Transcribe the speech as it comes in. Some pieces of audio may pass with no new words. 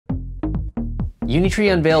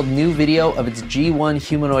Unitree unveiled new video of its G1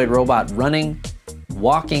 humanoid robot running,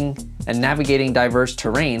 walking, and navigating diverse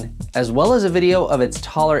terrain, as well as a video of its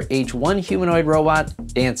taller H1 humanoid robot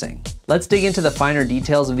dancing. Let's dig into the finer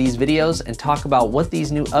details of these videos and talk about what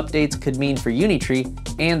these new updates could mean for Unitree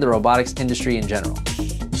and the robotics industry in general.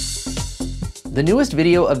 The newest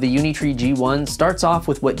video of the Unitree G1 starts off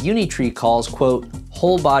with what Unitree calls, quote,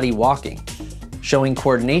 whole body walking, showing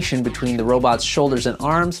coordination between the robot's shoulders and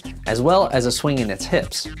arms, as well as a swing in its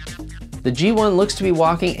hips. The G1 looks to be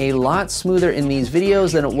walking a lot smoother in these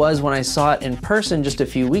videos than it was when I saw it in person just a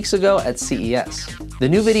few weeks ago at CES. The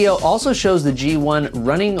new video also shows the G1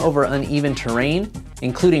 running over uneven terrain,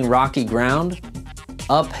 including rocky ground,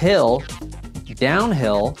 uphill,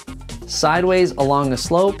 downhill, sideways along a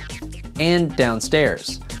slope, and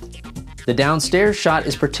downstairs. The downstairs shot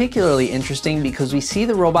is particularly interesting because we see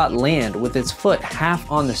the robot land with its foot half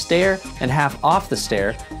on the stair and half off the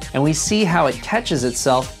stair, and we see how it catches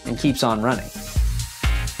itself and keeps on running.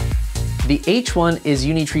 The H1 is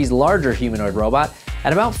Unitree's larger humanoid robot.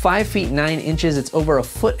 At about 5 feet 9 inches, it's over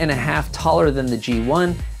 1.5 feet taller than the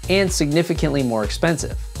G1 and significantly more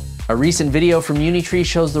expensive. A recent video from Unitree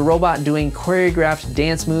shows the robot doing choreographed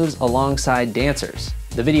dance moves alongside dancers.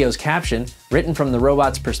 The video's caption, written from the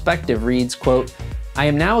robot's perspective, reads, quote, "I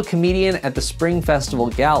am now a comedian at the Spring Festival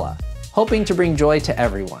Gala, hoping to bring joy to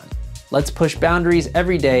everyone. Let's push boundaries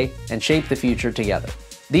every day and shape the future together."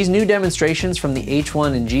 These new demonstrations from the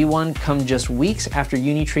H1 and G1 come just weeks after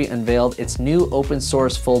Unitree unveiled its new open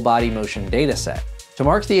source full body motion dataset. To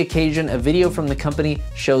mark the occasion, a video from the company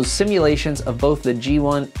shows simulations of both the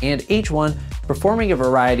G1 and H1 performing a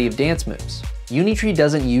variety of dance moves. Unitree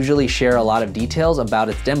doesn't usually share a lot of details about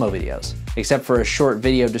its demo videos, except for a short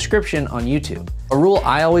video description on YouTube. A rule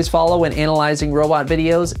I always follow when analyzing robot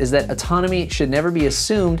videos is that autonomy should never be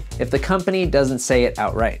assumed if the company doesn't say it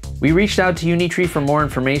outright. We reached out to Unitree for more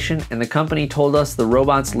information, and the company told us the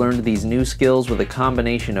robots learned these new skills with a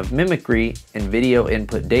combination of mimicry and video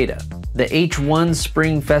input data. The H1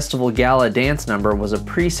 Spring Festival Gala dance number was a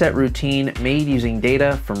preset routine made using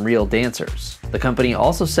data from real dancers. The company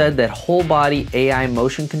also said that whole body AI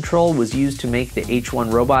motion control was used to make the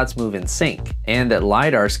H1 robots move in sync, and that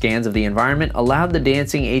LiDAR scans of the environment allowed the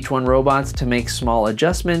dancing H1 robots to make small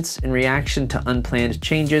adjustments in reaction to unplanned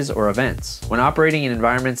changes or events. When operating in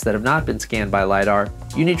environments that have not been scanned by LiDAR,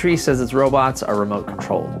 Unitree says its robots are remote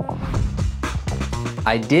controlled.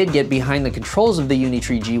 I did get behind the controls of the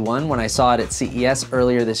Unitree G1 when I saw it at CES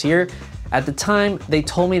earlier this year. At the time, they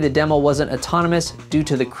told me the demo wasn't autonomous due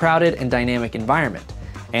to the crowded and dynamic environment,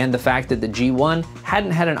 and the fact that the G1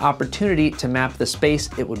 hadn't had an opportunity to map the space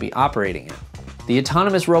it would be operating in. The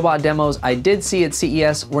autonomous robot demos I did see at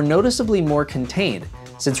CES were noticeably more contained,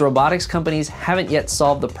 since robotics companies haven't yet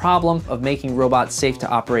solved the problem of making robots safe to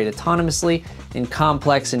operate autonomously in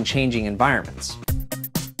complex and changing environments.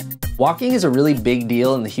 Walking is a really big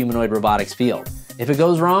deal in the humanoid robotics field. If it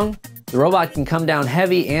goes wrong, the robot can come down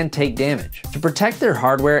heavy and take damage. To protect their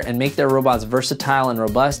hardware and make their robots versatile and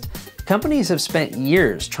robust, companies have spent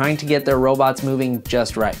years trying to get their robots moving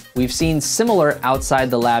just right. We've seen similar outside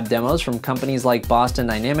the lab demos from companies like Boston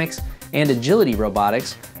Dynamics and Agility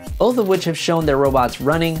Robotics, both of which have shown their robots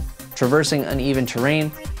running, traversing uneven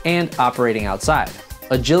terrain, and operating outside.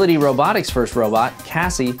 Agility Robotics' first robot,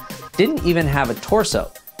 Cassie, didn't even have a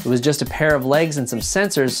torso. It was just a pair of legs and some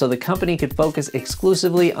sensors so the company could focus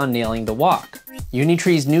exclusively on nailing the walk.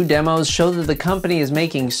 Unitree's new demos show that the company is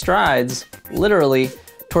making strides, literally,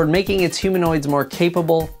 toward making its humanoids more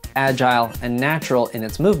capable, agile, and natural in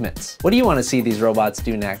its movements. What do you want to see these robots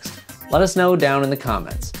do next? Let us know down in the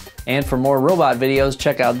comments. And for more robot videos,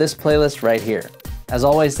 check out this playlist right here. As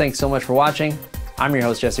always, thanks so much for watching. I'm your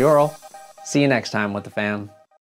host, Jesse Orrell. See you next time with the fam.